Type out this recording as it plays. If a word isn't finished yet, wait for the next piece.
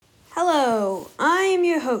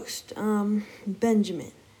host,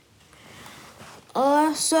 Benjamin.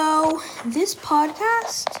 So this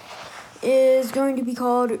podcast is going to be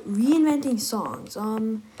called Reinventing Songs.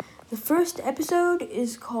 The first episode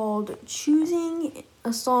is called Choosing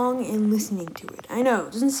a Song and Listening to It. I know,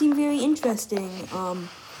 it doesn't seem very interesting,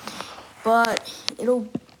 but it'll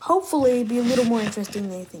hopefully be a little more interesting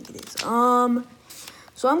than I think it is.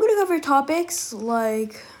 So I'm going to cover topics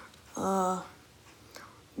like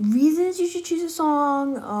reasons you should choose a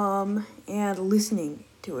song, and listening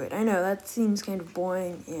to it. I know that seems kind of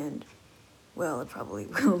boring, and well, it probably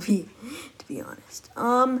will be, to be honest.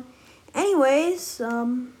 Anyways,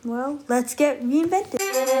 well, let's get reinvented.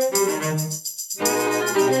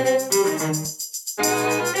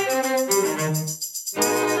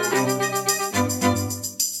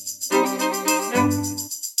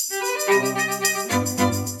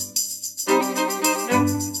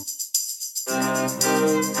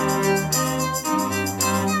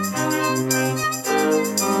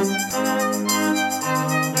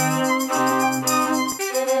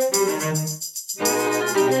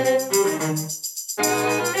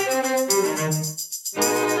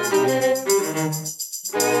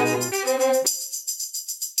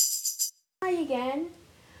 Again.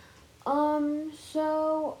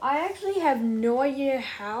 So I actually have no idea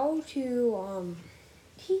how to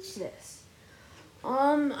teach this.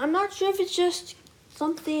 I'm not sure if it's just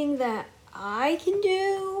something that I can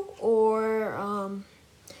do or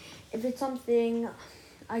if it's something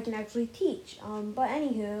I can actually teach. But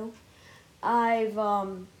anywho, I've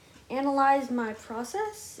analyzed my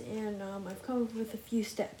process and I've come up with a few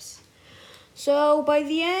steps. So by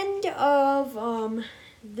the end of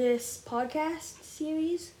this podcast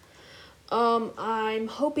series, I'm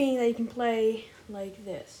hoping that you can play like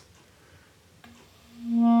this.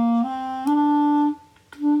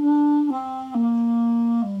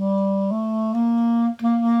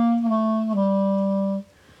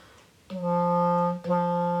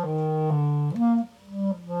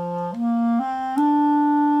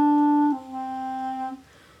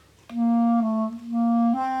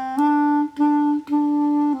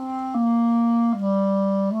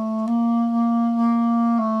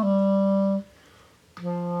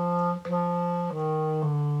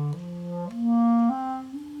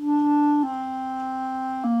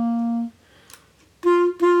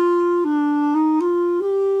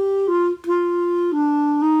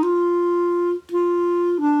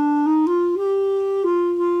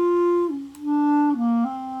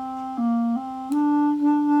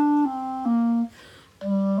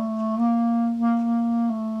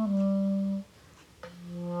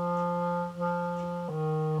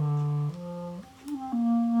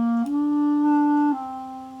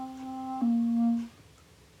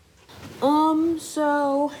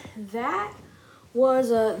 So that was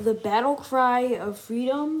the Battle Cry of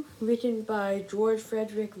Freedom, written by George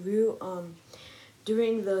Frederick Root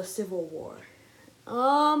during the Civil War.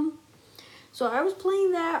 So I was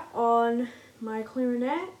playing that on my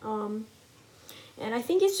clarinet, and I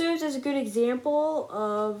think it serves as a good example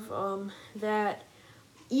of that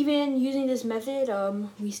even using this method,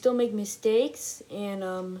 we still make mistakes.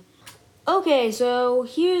 And okay, so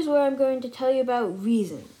here's where I'm going to tell you about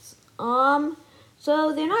reasons.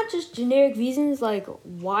 So they're not just generic reasons like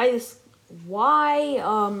why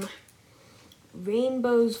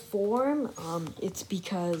rainbows form. It's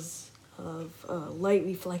because of light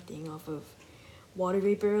reflecting off of water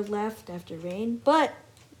vapor left after rain. But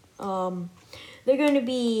they're going to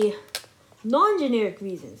be non-generic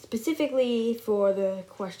reasons, specifically for the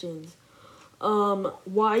questions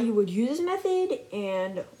why you would use this method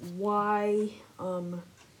and why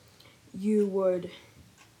you would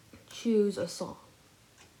choose a song.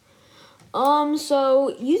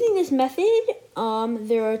 So using this method,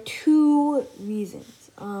 there are two reasons.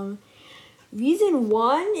 Reason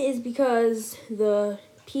one is because the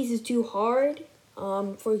piece is too hard.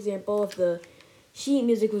 For example, if the sheet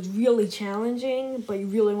music was really challenging, but you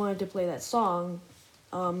really wanted to play that song,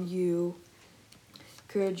 you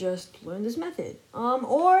could just learn this method.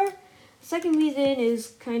 Or second reason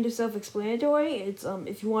is kind of self-explanatory. It's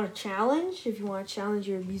if you want to challenge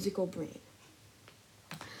your musical brain.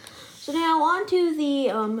 So now on to the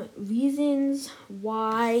reasons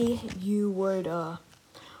why you would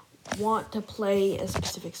want to play a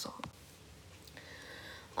specific song.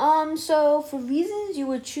 So for reasons you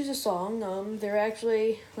would choose a song, there are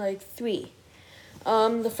actually like three.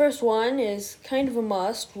 The first one is kind of a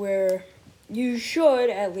must, where you should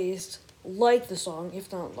at least like the song,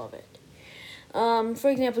 if not love it. For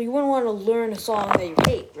example, you wouldn't want to learn a song that you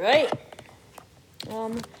hate, right?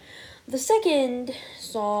 The second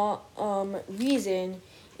reason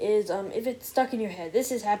is if it's stuck in your head. This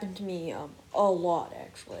has happened to me a lot,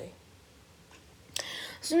 actually.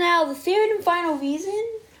 So now the third and final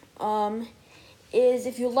reason is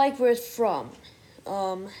if you like where it's from.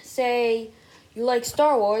 Say you like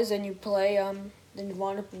Star Wars and you play, then you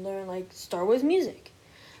want to learn like Star Wars music.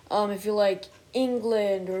 If you like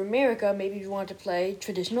England or America, maybe you want to play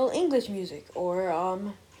traditional English music or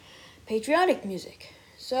patriotic music.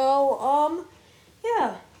 So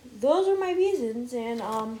yeah, those are my reasons, and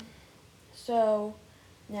so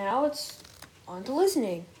now it's on to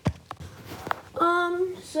listening.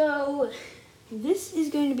 So this is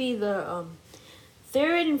going to be the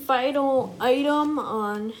third and final item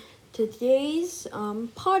on today's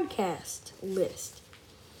podcast list.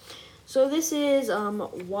 So this is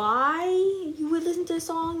why you would listen to a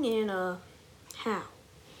song and how.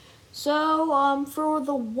 So for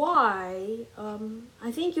the why,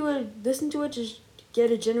 I think you would listen to it just to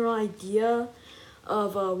get a general idea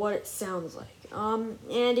of what it sounds like.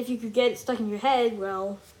 And if you could get it stuck in your head,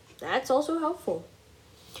 well, that's also helpful.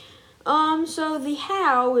 So the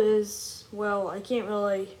how is, well, I can't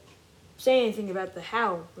really say anything about the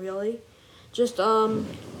how, really. Just go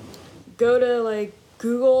to like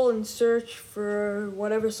Google and search for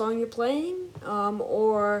whatever song you're playing,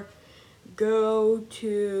 or go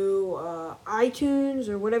to iTunes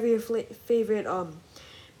or whatever your favorite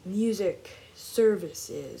music service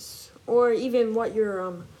is, or even what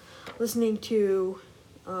you're listening to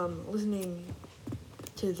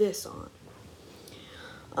this on.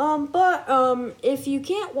 But if you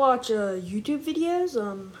can't watch YouTube videos,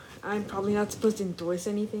 I'm probably not supposed to endorse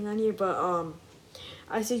anything on here, but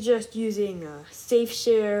I suggest using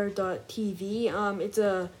safeshare.tv. It's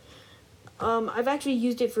a I've actually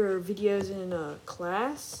used it for videos in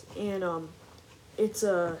class, and it's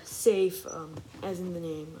a safe, as in the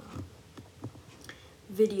name,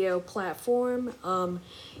 video platform.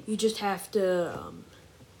 You just have to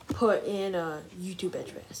put in a YouTube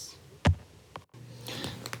address.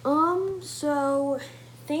 So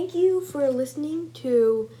thank you for listening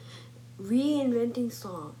to Reinventing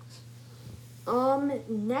Songs.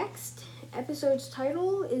 Next episode's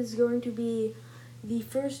title is going to be The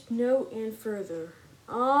First Note and Further.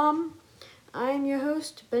 I'm your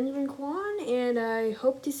host, Benjamin Kwan, and I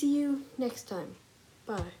hope to see you next time.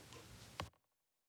 Bye.